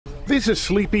This is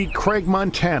sleepy Craig,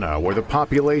 Montana, where the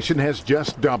population has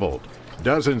just doubled.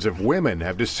 Dozens of women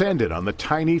have descended on the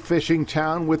tiny fishing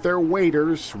town with their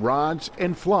waders, rods,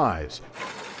 and flies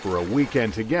for a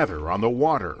weekend together on the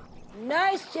water.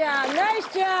 Nice job, nice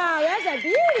job. That's a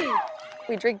beauty.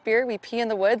 We drink beer, we pee in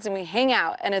the woods, and we hang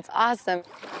out, and it's awesome.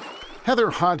 Heather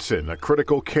Hodson, a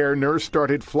critical care nurse,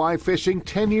 started fly fishing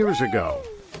 10 years ago.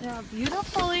 Look how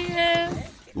beautiful he is.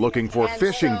 Looking for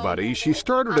fishing buddies, she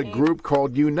started a group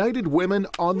called United Women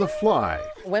on the Fly.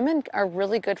 Women are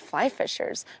really good fly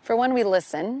fishers. For one, we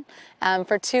listen.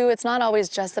 For two, it's not always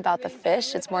just about the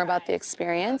fish, it's more about the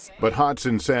experience. But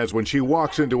Hodson says when she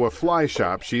walks into a fly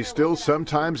shop, she still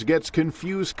sometimes gets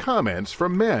confused comments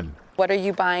from men. What are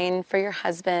you buying for your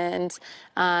husband?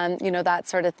 That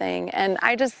sort of thing. And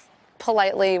I just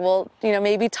politely will,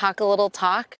 maybe talk a little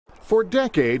talk. For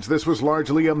decades, this was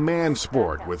largely a man's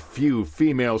sport with few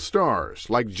female stars,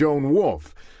 like Joan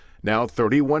Wolfe. Now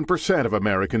 31% of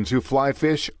Americans who fly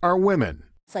fish are women.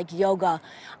 It's like yoga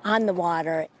on the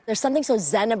water. There's something so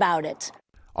zen about it.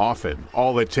 Often,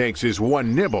 all it takes is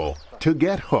one nibble to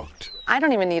get hooked. I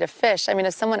don't even need a fish. I mean,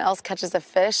 if someone else catches a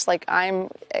fish, I'm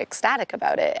ecstatic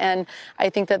about it. And I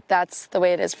think that that's the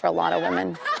way it is for a lot of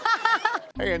women.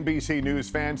 Hey, NBC News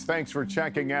fans, thanks for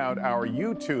checking out our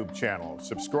YouTube channel.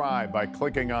 Subscribe by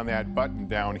clicking on that button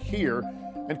down here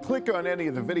and click on any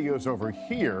of the videos over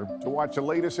here to watch the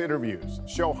latest interviews,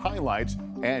 show highlights,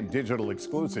 and digital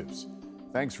exclusives.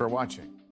 Thanks for watching.